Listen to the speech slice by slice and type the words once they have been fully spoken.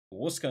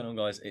What's going on,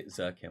 guys? It's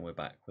Zerky and we're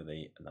back with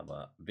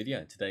another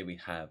video. Today we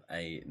have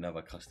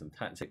another custom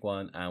tactic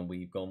one, and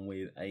we've gone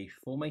with a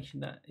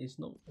formation that is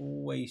not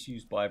always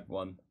used by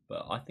everyone,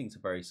 but I think it's a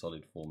very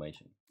solid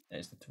formation. And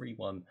it's the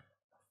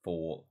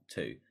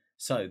 3-1-4-2.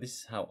 So this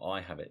is how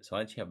I have it. So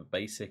I actually have a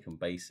basic and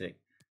basic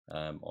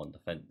on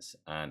defense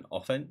and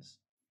offense,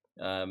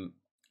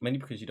 mainly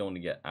because you don't want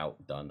to get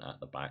outdone at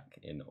the back,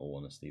 in all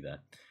honesty there.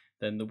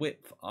 Then the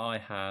width I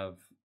have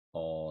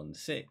on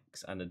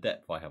 6 and the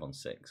depth I have on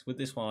 6. With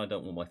this one, I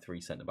don't want my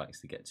 3 centre backs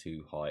to get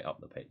too high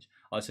up the pitch.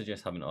 I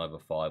suggest having either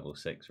 5 or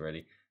 6,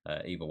 really,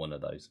 either one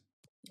of those,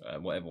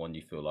 whatever one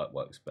you feel like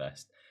works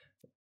best.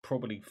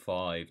 Probably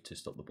 5 to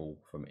stop the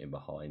ball from in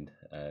behind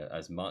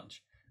as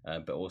much,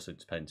 but also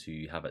depends who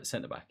you have at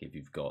centre back. If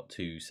you've got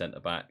 2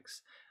 centre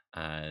backs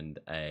and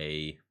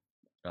like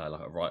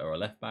a right or a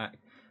left back,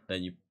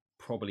 then you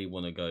probably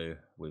want to go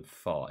with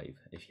 5.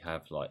 If you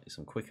have like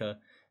some quicker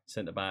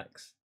centre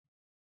backs,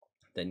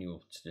 then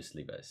you'll just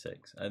leave it at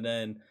 6. And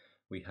then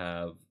we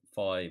have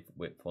 5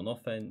 width on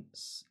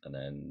offense, and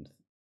then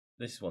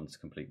this one's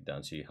completely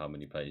down to you how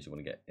many players you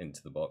want to get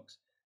into the box,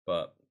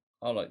 but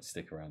I like to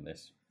stick around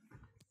this.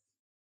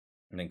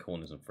 And then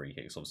corners and free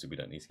kicks, obviously we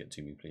don't need to get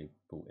too many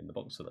people in the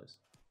box for those.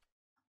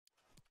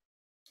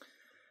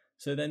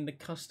 So then the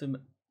custom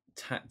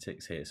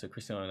tactics here. So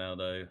Cristiano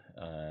Ronaldo,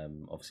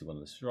 obviously one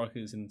of the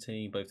strikers in the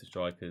team, both the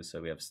strikers.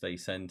 So we have stay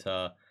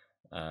centre,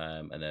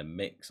 and then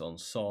mix on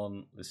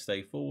Son, the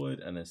stay forward,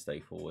 and then stay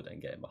forward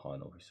and get in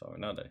behind Cristiano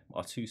Ronaldo.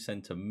 Our 2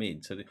 centre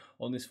mid. So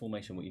on this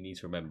formation, what you need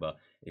to remember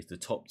is the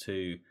top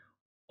 2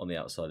 on the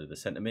outside of the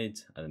centre mid,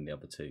 and then the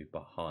other 2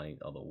 behind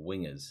are the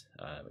wingers.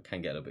 It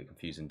can get a little bit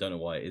confusing. Don't know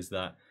why it is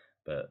that,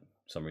 but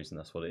for some reason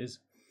that's what it is.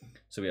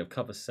 So we have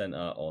cover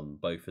centre on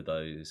both of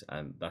those,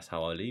 and that's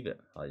how I leave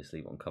it. I just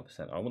leave it on cover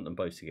centre. I want them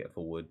both to get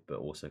forward, but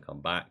also come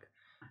back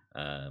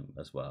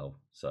as well.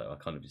 So I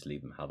kind of just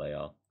leave them how they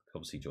are.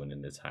 Obviously join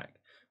in the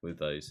attack with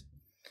those.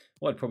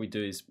 What I'd probably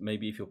do is,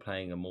 maybe if you're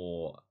playing a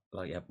more,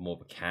 like you have more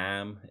of a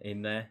cam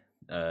in there,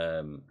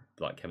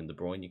 like Kevin De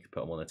Bruyne, you could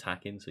put him on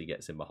attacking so he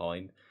gets in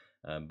behind.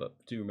 But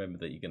do remember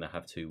that you're going to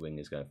have 2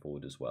 wingers going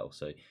forward as well,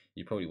 so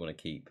you probably want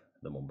to keep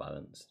them on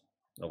balanced,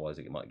 otherwise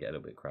it might get a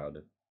little bit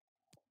crowded.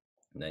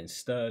 And then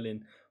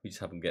Sterling, we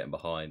just have him getting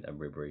behind, and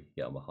Ribery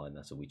get on behind.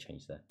 That's all we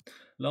changed there.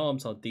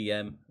 Lamb's our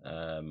DM,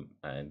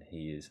 and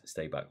he is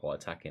stay back while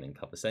attacking and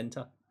cover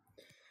centre.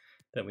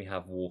 Then we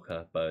have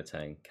Walker,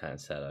 Boateng,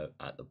 Cancelo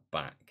at the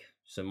back.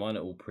 So mine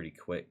are all pretty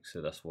quick, so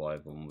that's why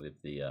I've gone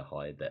with the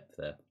higher depth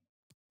there.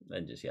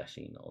 Then just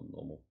Yashin on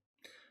normal.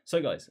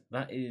 So guys,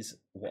 that is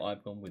what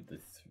I've gone with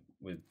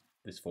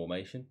this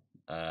formation.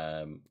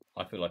 I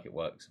feel like it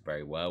works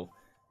very well.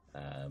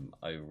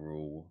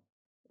 Overall,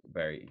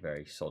 very,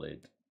 very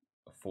solid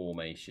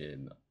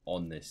formation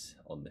on this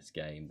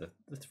game.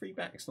 The 3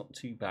 back's not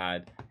too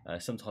bad.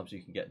 Sometimes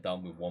you can get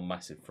done with one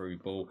massive through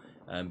ball,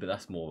 but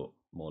that's more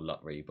luck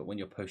really. But when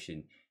you're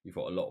pushing, you've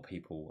got a lot of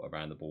people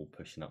around the ball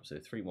pushing up. So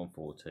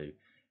 3-1-4-2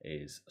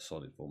 is a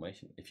solid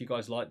formation. If you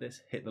guys like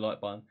this, hit the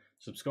like button,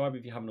 subscribe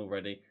if you haven't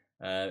already.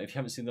 If you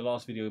haven't seen the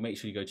last video, make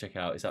sure you go check it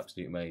out. It's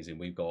absolutely amazing.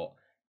 We've got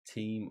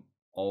Team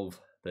of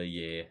the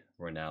Year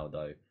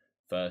Ronaldo,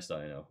 first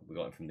owner. We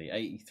got it from the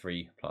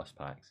 83+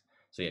 packs.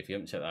 So yeah, if you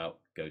haven't checked it out,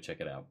 go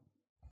check it out.